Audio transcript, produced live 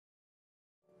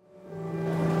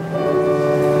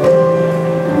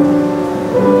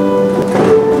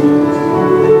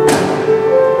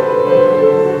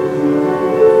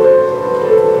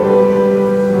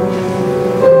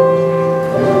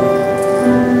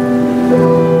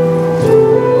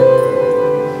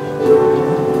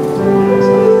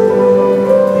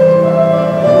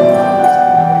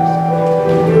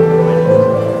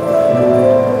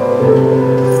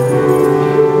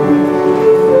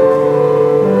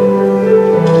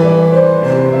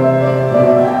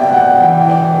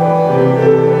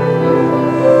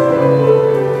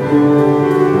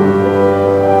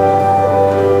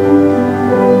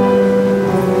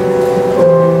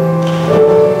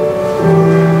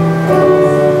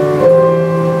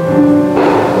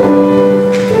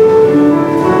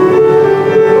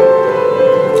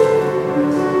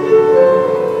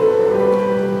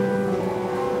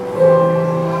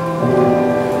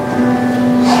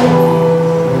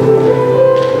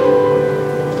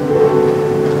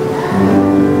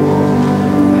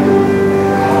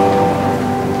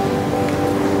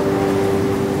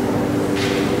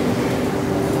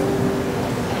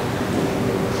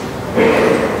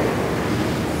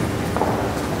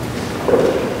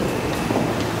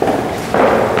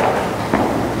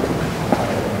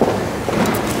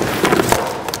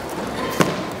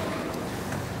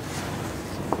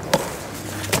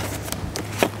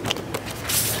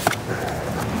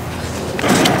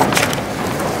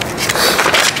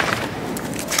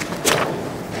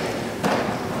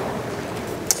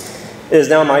It is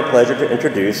now my pleasure to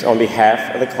introduce, on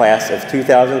behalf of the class of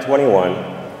 2021,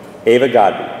 Ava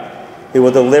Godby, who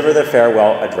will deliver the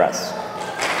farewell address.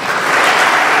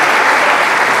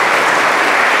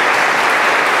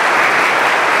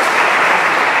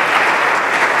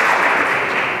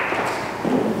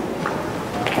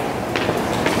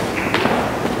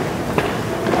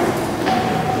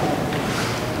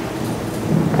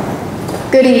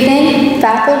 Good evening,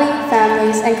 faculty,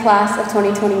 families, and class of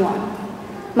 2021.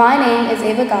 My name is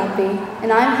Ava Godby, and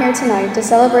I'm here tonight to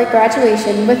celebrate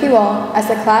graduation with you all as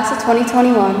the class of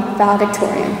 2021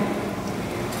 valedictorian.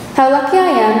 How lucky I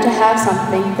am to have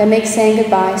something that makes saying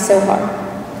goodbye so hard.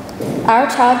 Our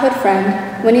childhood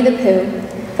friend, Winnie the Pooh,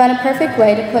 found a perfect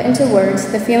way to put into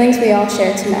words the feelings we all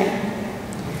share tonight.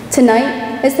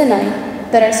 Tonight is the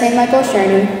night that our St. Michael's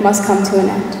journey must come to an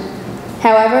end.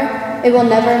 However, it will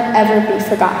never, ever be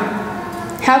forgotten.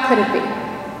 How could it be?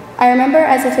 I remember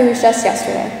as if it was just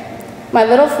yesterday, my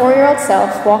little 4-year-old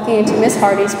self walking into Miss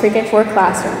Hardy's pre-K 4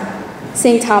 classroom,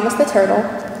 seeing Thomas the Turtle,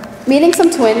 meeting some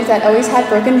twins that always had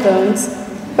broken bones,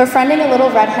 befriending a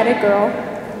little red-headed girl,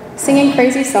 singing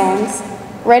crazy songs,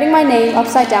 writing my name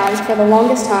upside down for the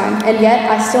longest time, and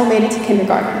yet I still made it to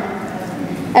kindergarten.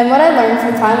 And what I learned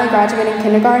from finally graduating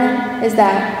kindergarten is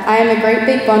that I am a great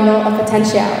big bundle of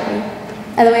potentiality,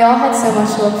 and that we all had so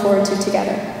much to look forward to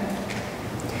together.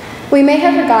 We may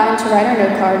have forgotten to write our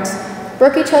note cards,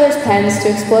 broke each other's pens to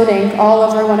explode ink all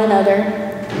over one another,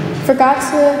 forgot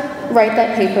to write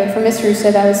that paper for Miss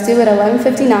Russo that was due at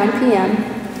 11:59 p.m.,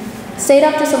 stayed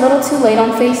up just a little too late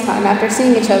on FaceTime after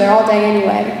seeing each other all day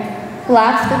anyway,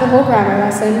 laughed through the whole grammar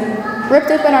lesson, ripped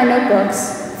open our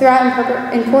notebooks, threw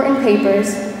out important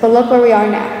papers, but look where we are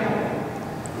now.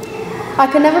 I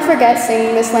could never forget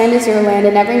singing This Land Is Your Land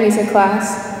in every music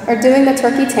class, or doing the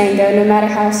turkey tango no matter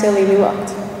how silly we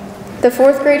looked. The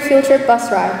 4th grade field trip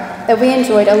bus ride that we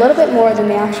enjoyed a little bit more than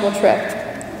the actual trip.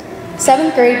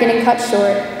 7th grade getting cut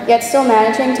short, yet still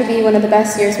managing to be one of the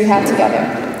best years we had together.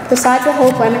 Besides the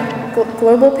whole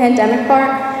global pandemic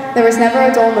part, there was never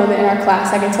a dull moment in our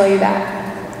class, I can tell you that.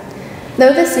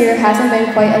 Though this year hasn't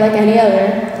been quite like any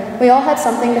other, we all had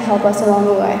something to help us along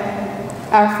the way.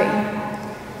 Our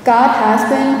faith. God has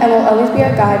been and will always be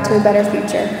our guide to a better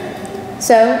future.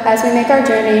 So, as we make our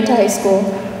journey into high school,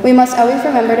 we must always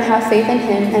remember to have faith in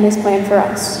Him and His plan for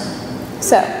us.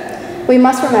 So, we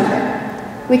must remember,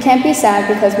 we can't be sad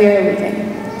because we are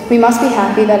leaving. We must be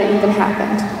happy that it even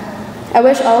happened. I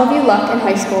wish all of you luck in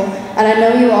high school, and I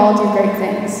know you all do great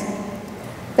things.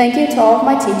 Thank you to all of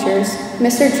my teachers,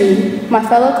 Mr. G, my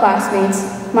fellow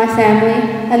classmates, my family,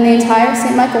 and the entire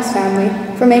St. Michael's family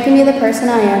for making me the person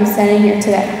I am standing here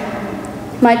today.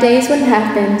 My days wouldn't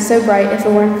have been so bright if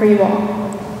it weren't for you all.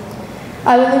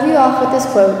 I will leave you off with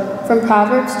this quote from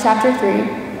Proverbs chapter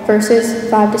 3, verses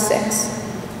 5 to 6.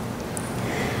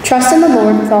 Trust in the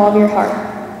Lord with all of your heart,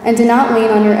 and do not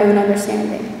lean on your own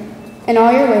understanding. In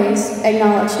all your ways,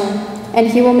 acknowledge Him, and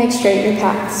He will make straight your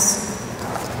paths.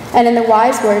 And in the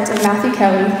wise words of Matthew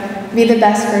Kelly, be the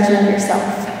best version of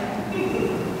yourself.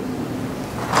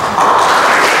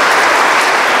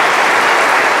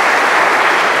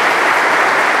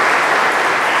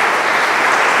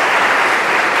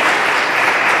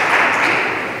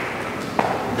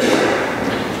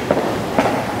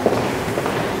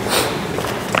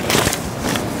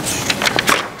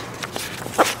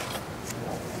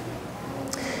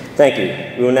 Thank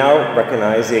you. We will now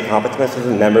recognize the accomplishments of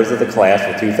the members of the class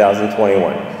of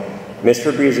 2021. Ms.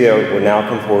 Fabrizio will now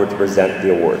come forward to present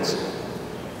the awards.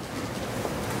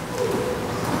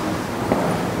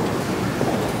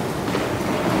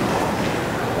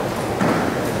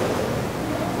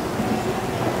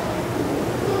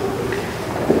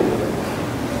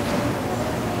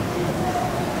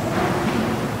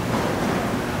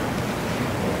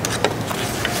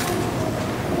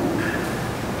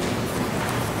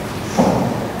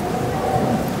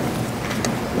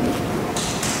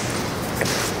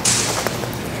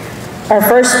 Our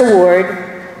first award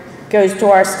goes to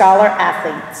our scholar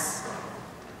athletes.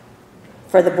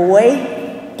 For the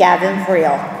boy, Gavin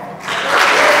Friel.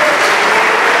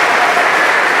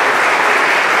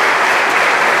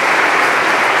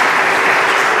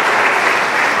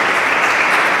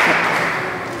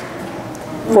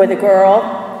 For the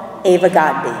girl, Ava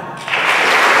Godby.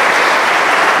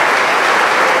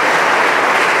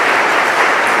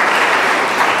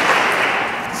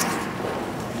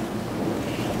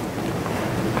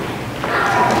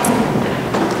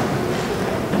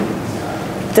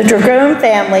 The Dragone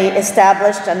family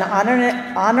established an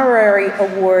honorary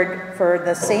award for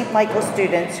the St. Michael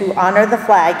students who honor the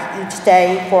flag each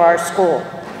day for our school.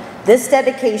 This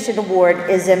dedication award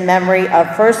is in memory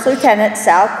of First Lieutenant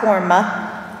Sal Corma,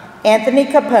 Anthony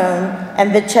Capone,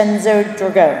 and Vincenzo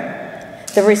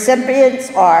Dragone. The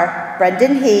recipients are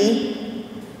Brendan He,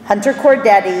 Hunter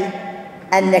Cordetti,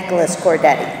 and Nicholas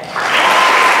Cordetti.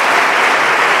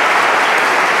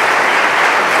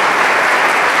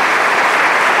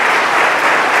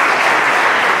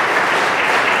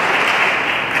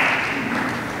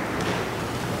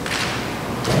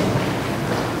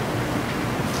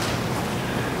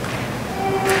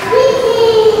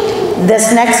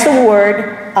 This next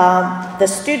award, the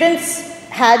students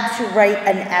had to write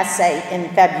an essay in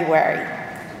February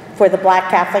for the Black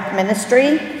Catholic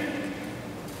Ministry,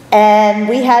 and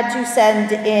we had to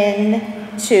send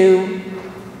in to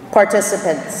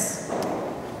participants.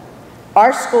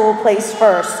 Our school placed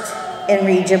first in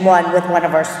Region 1 with one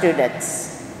of our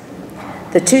students.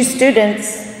 The two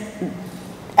students'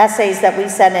 essays that we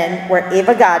sent in were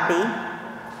Ava Godby.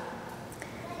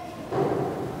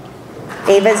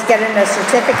 Ava's getting a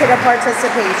certificate of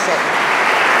participation.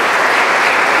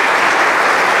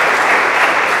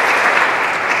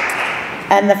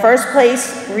 And the first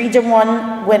place Region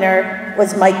 1 winner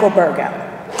was Michael Burgo.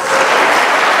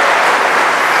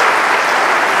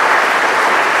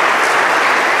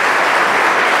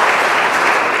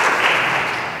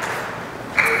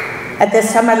 At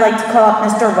this time, I'd like to call up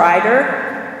Mr.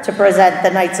 Ryder to present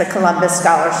the Knights of Columbus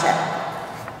Scholarship.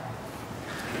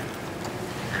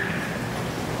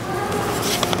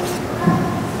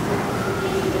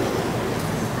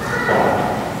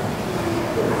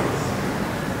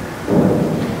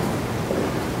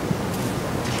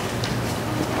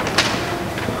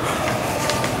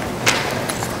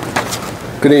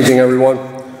 Good evening, everyone.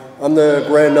 I'm the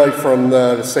Grand Knight from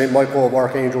the St. Michael of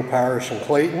Archangel Parish in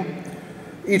Clayton.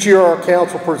 Each year our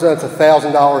council presents a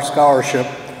 $1,000 scholarship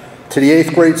to the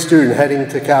 8th grade student heading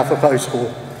to Catholic High School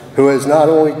who has not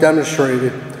only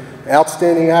demonstrated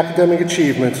outstanding academic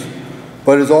achievements,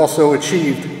 but has also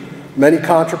achieved many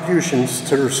contributions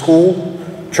to their school,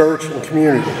 church, and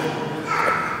community.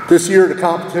 This year the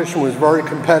competition was very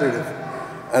competitive,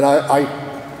 and I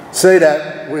say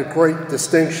that with great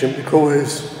distinction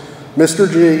because Mr.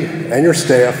 G and your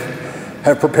staff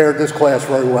have prepared this class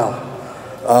very well.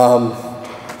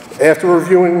 After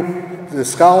reviewing the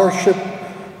scholarship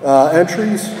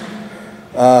entries,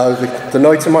 the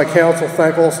Knights of my council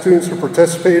thank all students who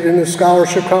participated in this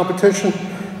scholarship competition,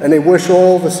 and they wish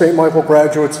all the St. Michael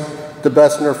graduates the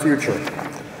best in their future.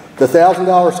 The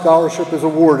 $1,000 scholarship is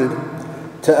awarded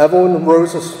to Evelyn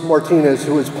Rosas Martinez,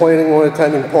 who is planning on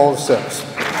attending Paul VI.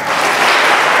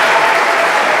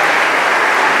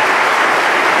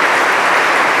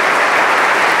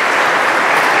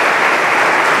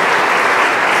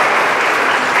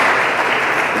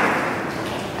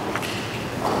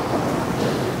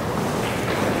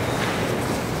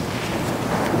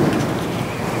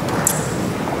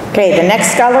 Okay, the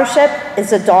next scholarship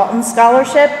is a Dalton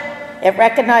Scholarship. It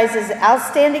recognizes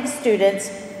outstanding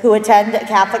students who attend a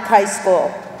Catholic high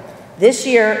school. This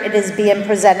year, it is being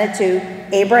presented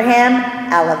to Abraham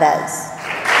Alaves.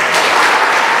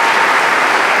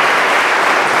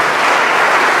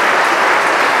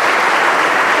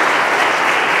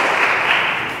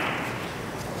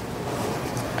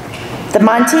 The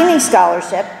Montini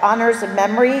Scholarship honors the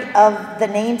memory of the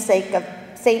namesake of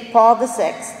St. Paul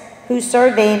VI, whose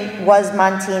surname was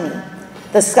Montini.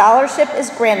 The scholarship is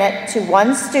granted to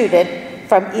one student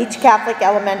from each Catholic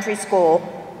elementary school,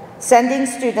 sending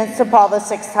students to Paul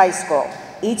VI High School.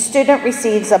 Each student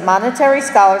receives a monetary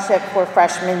scholarship for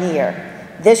freshman year.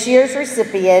 This year's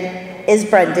recipient is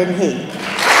Brendan He.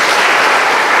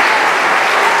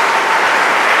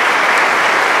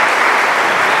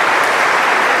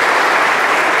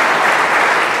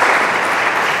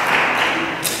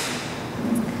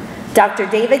 Dr.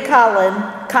 David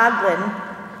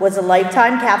Coughlin was a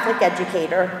lifetime Catholic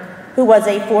educator who was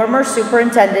a former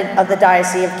superintendent of the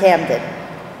Diocese of Camden,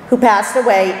 who passed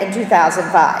away in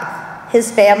 2005. His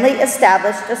family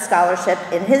established a scholarship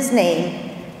in his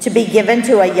name to be given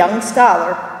to a young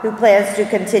scholar who plans to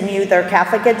continue their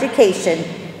Catholic education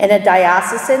in a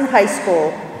diocesan high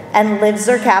school and lives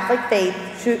their Catholic faith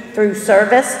through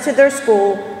service to their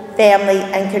school, family,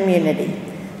 and community.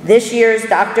 This year's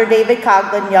Dr. David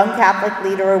Coughlin Young Catholic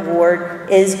Leader Award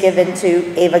is given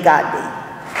to Ava Godby.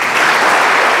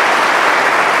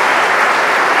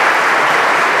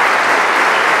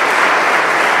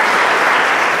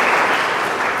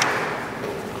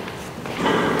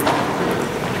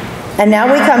 And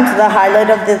now we come to the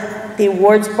highlight of the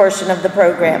awards portion of the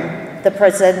program, the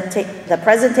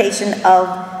presentation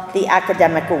of the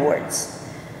academic awards.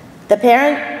 The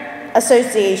parent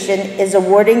Association is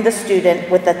awarding the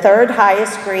student with the third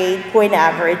highest grade point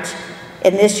average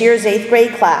in this year's 8th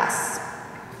grade class.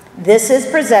 This is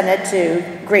presented to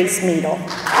Grace Meadle.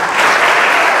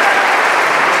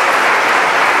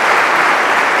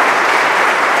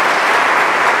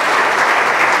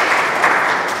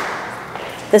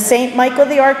 The St. Michael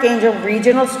the Archangel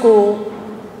Regional School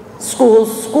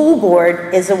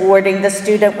Board is awarding the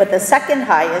student with the second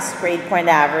highest grade point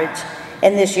average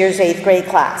in this year's 8th grade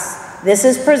class. This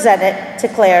is presented to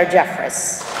Claire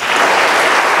Jeffress.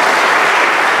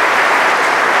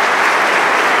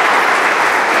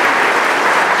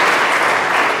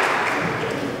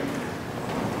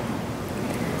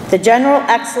 The General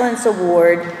Excellence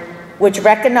Award, which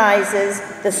recognizes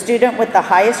the student with the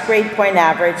highest grade point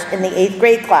average in the 8th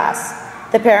grade class.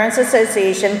 The Parents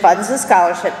Association funds the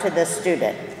scholarship to this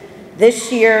student.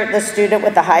 This year, the student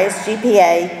with the highest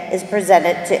GPA is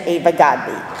presented to Ava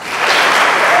Godby.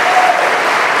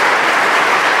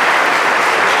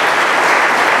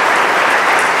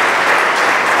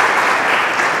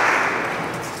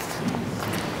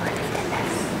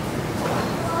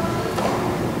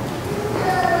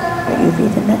 Are you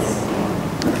reading this?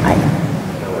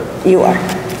 You are.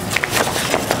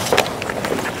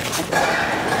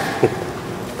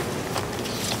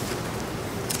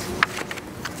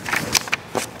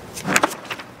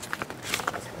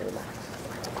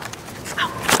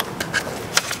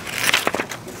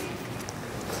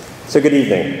 So good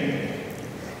evening.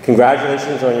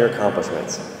 Congratulations on your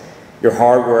accomplishments. Your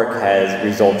hard work has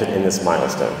resulted in this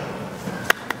milestone.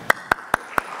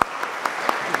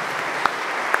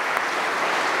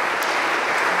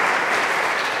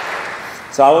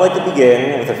 So I would like to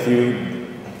begin with a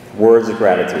few words of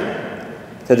gratitude.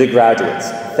 To the graduates,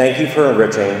 thank you for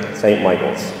enriching St.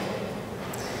 Michael's.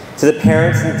 To the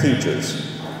parents and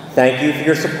teachers, thank you for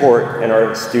your support in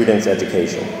our students'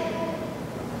 education.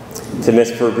 To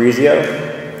Ms. Fabrizio,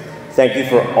 thank you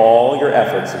for all your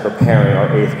efforts in preparing our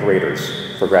 8th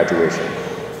graders for graduation.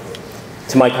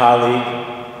 To my colleague,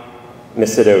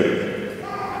 Ms.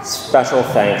 Sidoti, special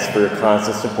thanks for your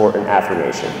constant support and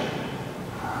affirmation.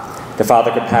 To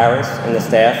Father Caparis and the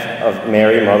staff of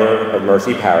Mary, Mother of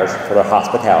Mercy Parish for their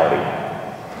hospitality.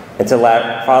 And to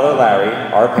Father Larry,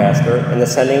 our pastor, and the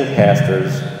sending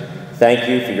pastors, thank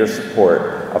you for your support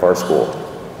of our school.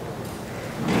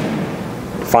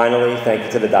 Finally, thank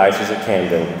you to the Diocese of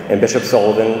Camden and Bishop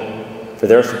Sullivan for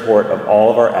their support of all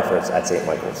of our efforts at St.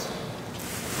 Michael's.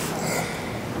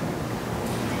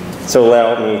 So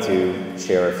allow me to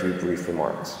share a few brief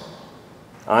remarks.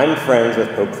 I'm friends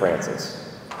with Pope Francis.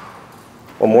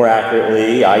 Well, more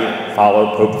accurately, I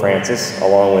follow Pope Francis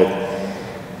along with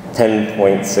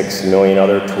 10.6 million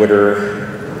other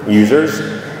Twitter users.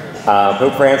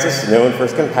 Pope Francis, known for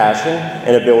his compassion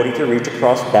and ability to reach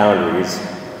across boundaries,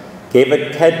 gave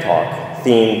a TED Talk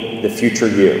themed The Future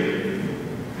You.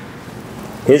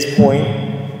 His point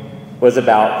was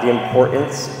about the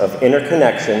importance of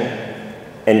interconnection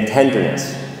and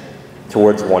tenderness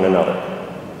towards one another.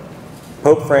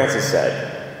 Pope Francis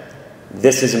said,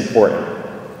 "This is important,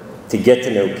 to get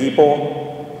to know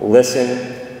people,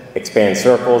 listen, expand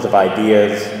circles of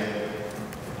ideas.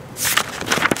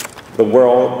 The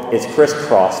world is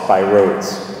crisscrossed by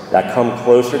roads that come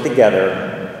closer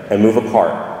together and move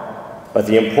apart, but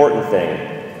the important thing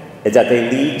is that they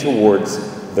lead towards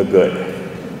the good.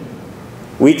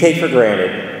 We take for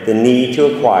granted the need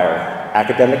to acquire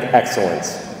academic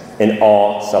excellence in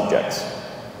all subjects.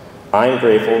 I'm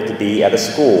grateful to be at a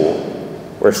school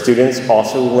where students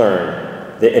also learn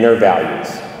the inner values: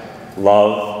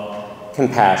 love,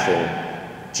 compassion,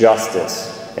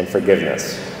 justice, and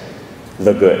forgiveness,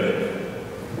 the good.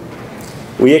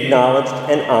 We acknowledge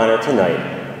and honor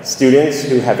tonight students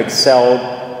who have excelled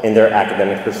in their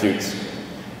academic pursuits.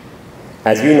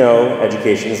 As you know,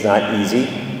 education is not easy.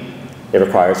 It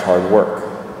requires hard work.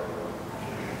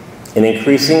 In an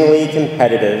increasingly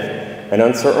competitive and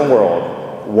uncertain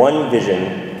world, one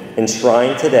vision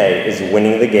enshrined today is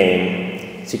winning the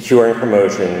game, securing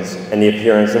promotions, and the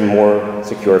appearance of a more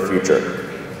secure future.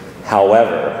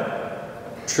 However,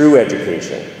 true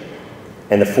education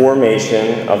and the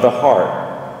formation of the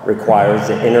heart requires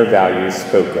the inner values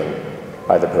spoken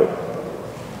by the Pope.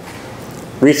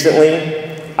 Recently,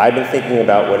 I've been thinking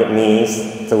about what it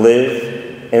means to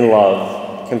live in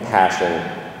love, compassion,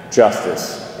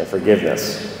 justice, and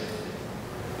forgiveness.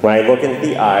 When I look into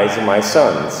the eyes of my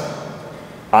sons,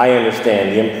 I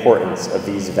understand the importance of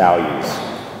these values,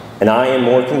 and I am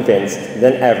more convinced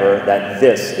than ever that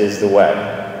this is the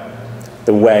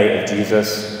way of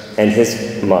Jesus and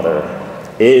his mother,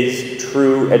 is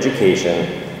true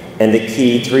education and the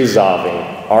key to resolving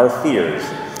our fears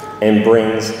and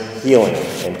brings healing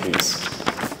and peace.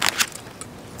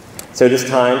 So it is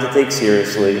time to take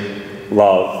seriously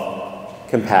love,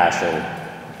 compassion,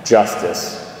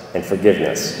 justice, and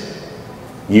forgiveness.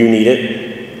 You need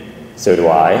it, so do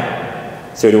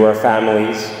I, so do our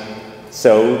families,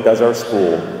 so does our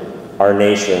school, our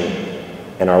nation,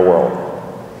 and our world.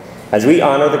 As we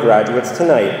honor the graduates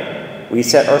tonight, we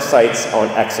set our sights on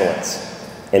excellence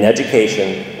in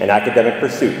education and academic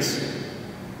pursuits.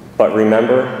 But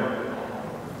remember,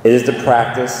 it is the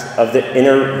practice of the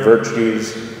inner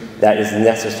virtues that is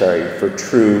necessary for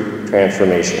true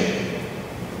transformation.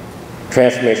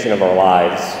 Transformation of our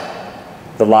lives,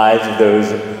 the lives of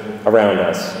those around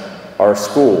us, our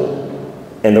school,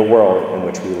 and the world in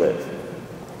which we live.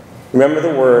 Remember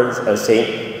the words of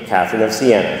St. Catherine of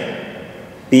Siena,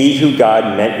 "Be who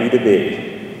God meant you to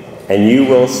be, and you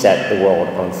will set the world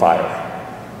on fire."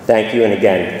 Thank you, and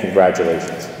again,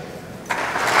 congratulations.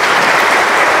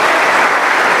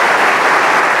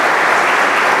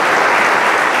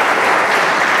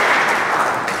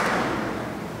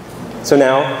 So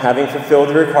now, having fulfilled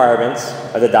the requirements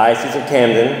of the Diocese of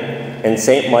Camden and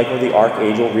St. Michael the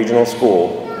Archangel Regional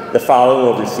School, the following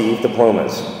will receive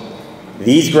diplomas.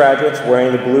 These graduates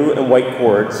wearing the blue and white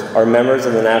cords are members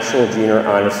of the National Junior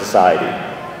Honor Society.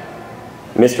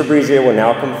 Mr. Brizia will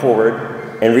now come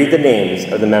forward and read the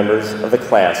names of the members of the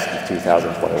class of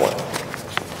 2021.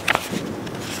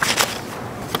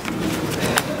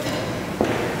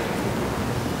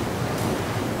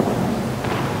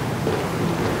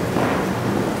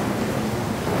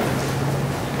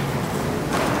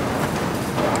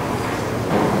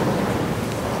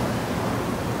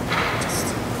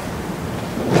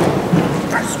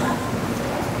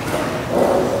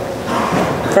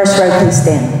 First row, please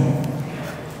stand.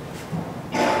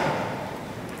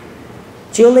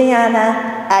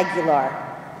 Juliana Aguilar.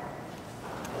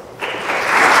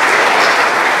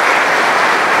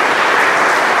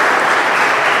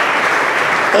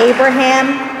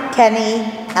 Abraham Kenny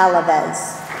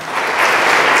Alaves.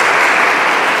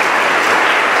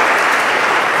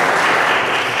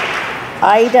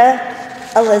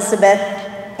 Ida Elizabeth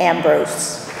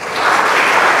Ambrose.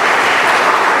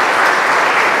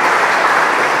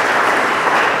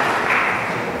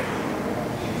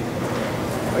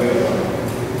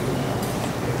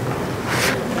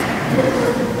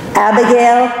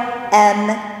 Abigail M.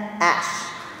 Ash.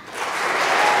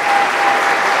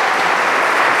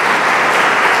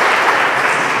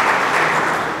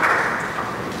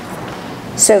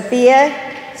 Sophia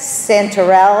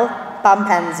Santarell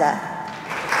Bompenza.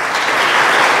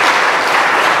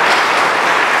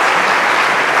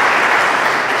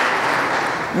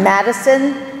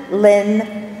 Madison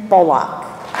Lynn Bullock.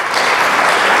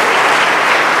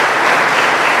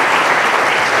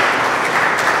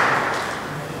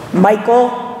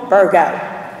 Michael Burgo.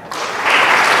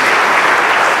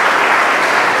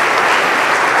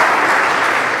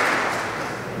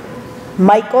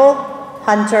 Michael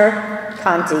Hunter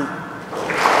Conti.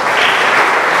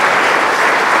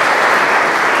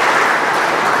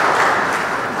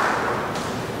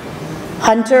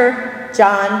 Hunter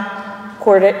John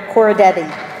Corradetti.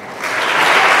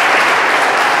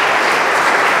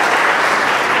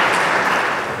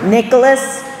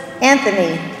 Nicholas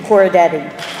Anthony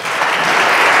Corradetti.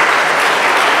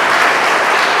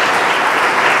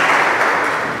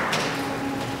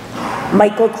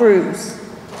 Michael Cruz.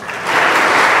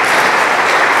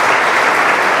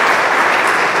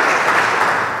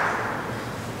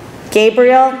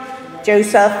 Gabriel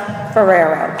Joseph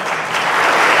Ferrero.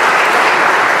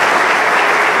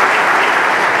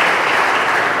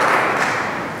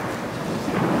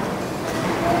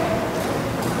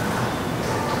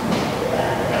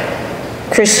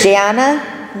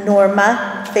 Christiana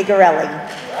Norma Figarelli.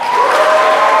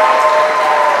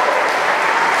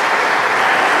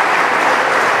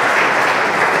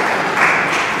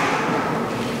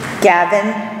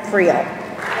 Gavin Friel.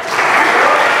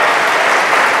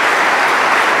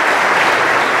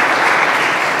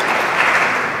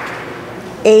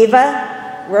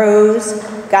 Ava Rose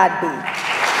Godby.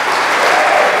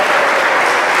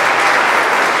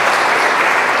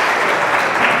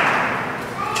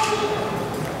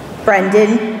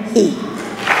 Brendan Heath.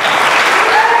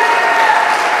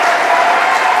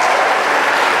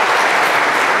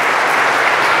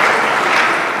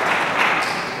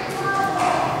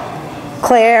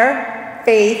 Claire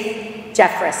Faith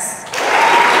Jeffress.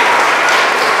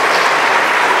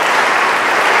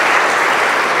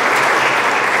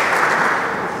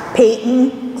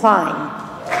 Peyton Klein.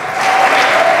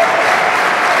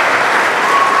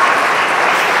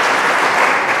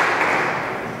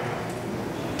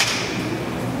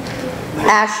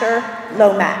 Asher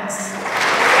Lomax.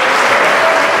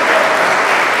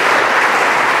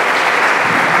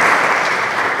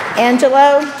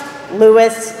 Angelo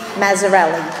Louis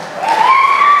Mazzarelli.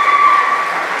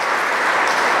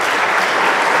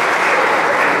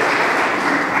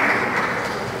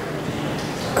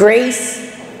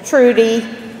 Grace Trudy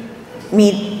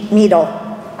Meadle.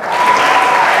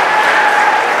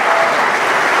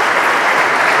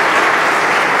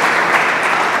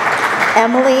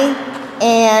 Emily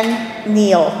Ann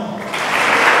Neal.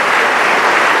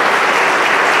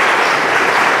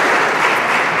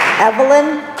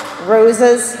 Evelyn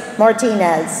Rosas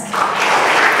Martinez.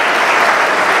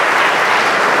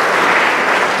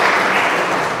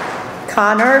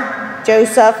 Connor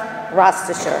Joseph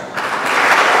Rostischer.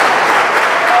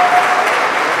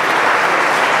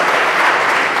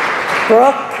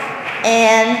 Brooke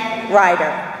Ann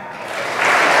Ryder.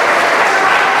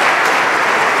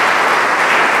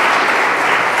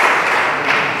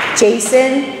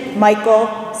 Jason Michael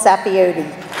Sapioti.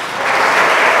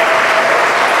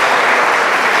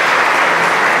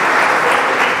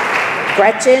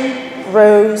 Gretchen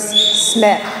Rose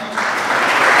Smith.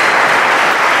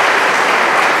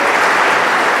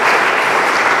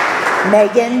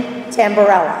 Megan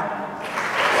Tamborella.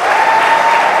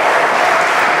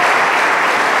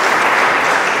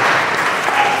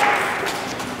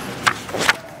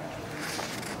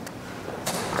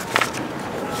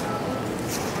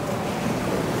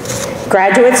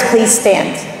 Graduates, please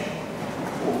stand.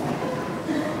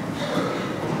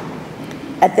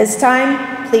 At this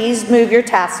time, please move your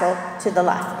tassel to the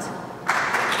left.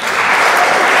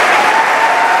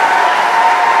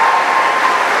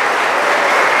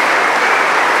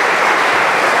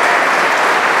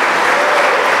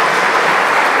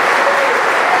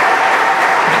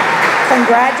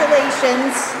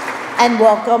 Congratulations and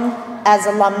welcome as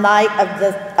alumni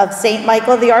of St.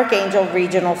 Michael the Archangel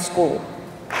Regional School.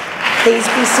 Please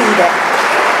be seated.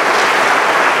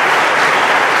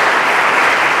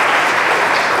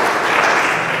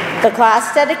 The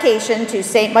class dedication to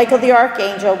St. Michael the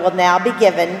Archangel will now be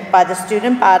given by the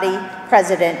student body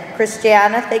president,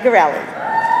 Christiana Figarelli.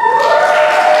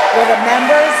 Will the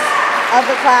members of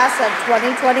the class of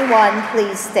 2021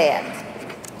 please stand?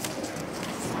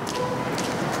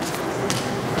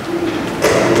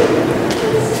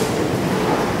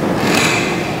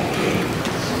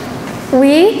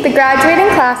 We, the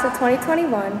graduating class of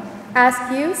 2021,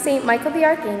 ask you, St. Michael the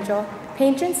Archangel,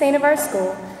 patron saint of our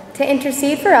school, to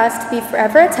intercede for us to be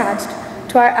forever attached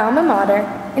to our alma mater,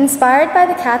 inspired by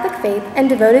the Catholic faith and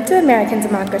devoted to American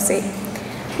democracy.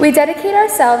 We dedicate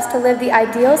ourselves to live the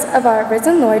ideals of our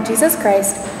risen Lord Jesus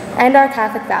Christ and our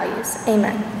Catholic values.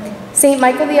 Amen. St.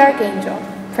 Michael the Archangel,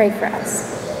 pray for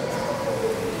us.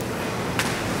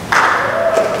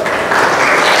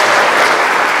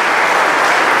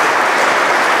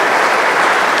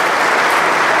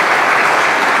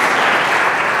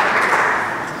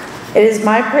 It is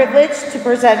my privilege to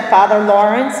present Father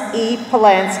Lawrence E.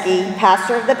 Polanski,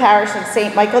 pastor of the parish of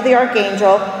St. Michael the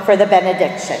Archangel, for the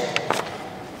benediction.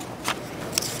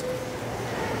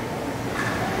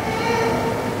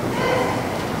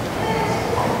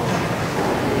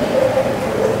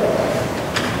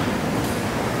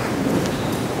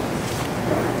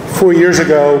 Four years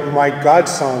ago, my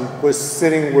godson was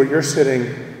sitting where you're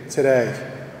sitting today,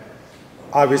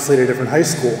 obviously at a different high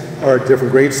school, or a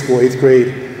different grade school, 8th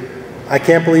grade. I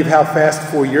can't believe how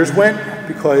fast 4 years went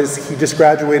because he just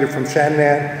graduated from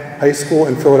Shannon High School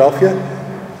in Philadelphia.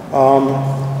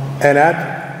 And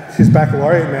at his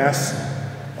baccalaureate mass,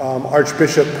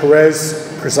 Archbishop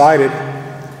Perez presided.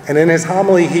 And in his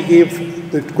homily, he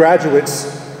gave the graduates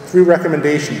 3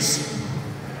 recommendations.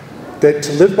 That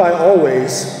to live by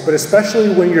always, but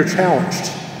especially when you're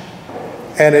challenged.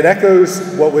 And it echoes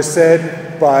what was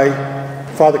said by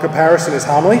Father Caparis in his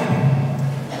homily,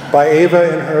 by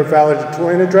Ava in her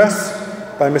valedictorian address,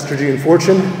 by Mr. G in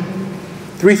Fortune.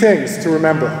 3 things to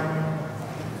remember.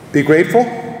 Be grateful.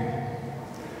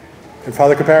 And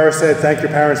Father Caparis said, thank your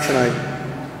parents tonight.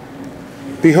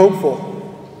 Be hopeful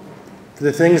for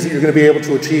the things that you're going to be able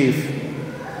to achieve.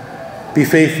 Be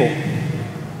faithful.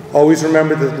 Always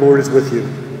remember that the Lord is with you.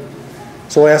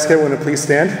 So I ask everyone to please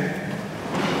stand.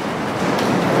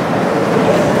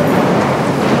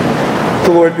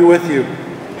 The Lord be with you.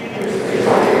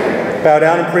 Bow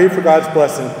down and pray for God's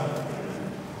blessing.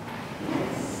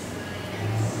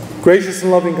 Gracious and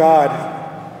loving God,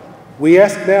 we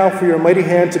ask now for your mighty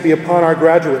hand to be upon our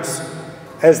graduates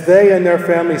as they and their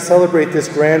families celebrate this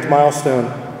grand milestone.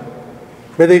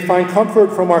 May they find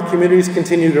comfort from our community's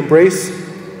continued embrace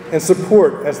and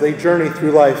support as they journey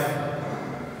through life.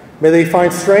 May they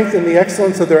find strength in the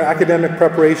excellence of their academic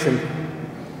preparation.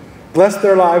 Bless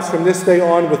their lives from this day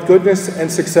on with goodness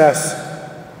and success.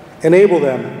 Enable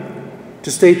them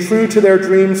to stay true to their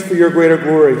dreams for your greater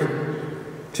glory,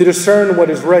 to discern what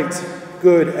is right,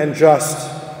 good, and just,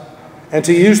 and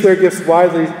to use their gifts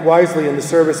wisely in the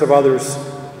service of others.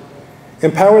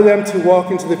 Empower them to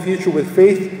walk into the future with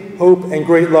faith, hope, and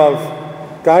great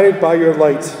love, guided by your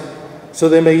light, so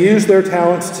they may use their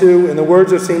talents to, in the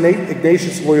words of St.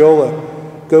 Ignatius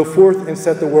Loyola, go forth and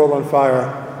set the world on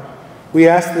fire. We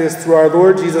ask this through our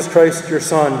Lord Jesus Christ, your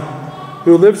Son,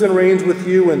 who lives and reigns with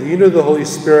you in the unity of the Holy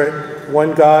Spirit,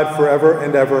 one God, forever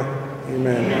and ever.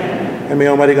 Amen. And may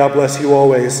Almighty God bless you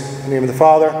always. In the name of the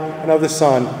Father, and of the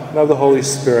Son, and of the Holy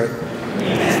Spirit.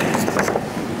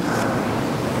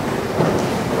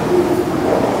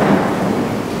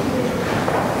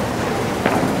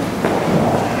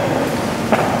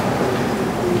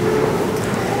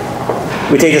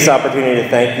 We take this opportunity to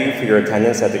thank you for your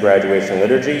attendance at the graduation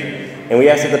liturgy, and we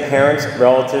ask that the parents,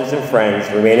 relatives, and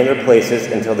friends remain in their places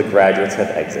until the graduates have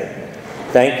exited.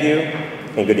 Thank you,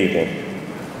 and good evening.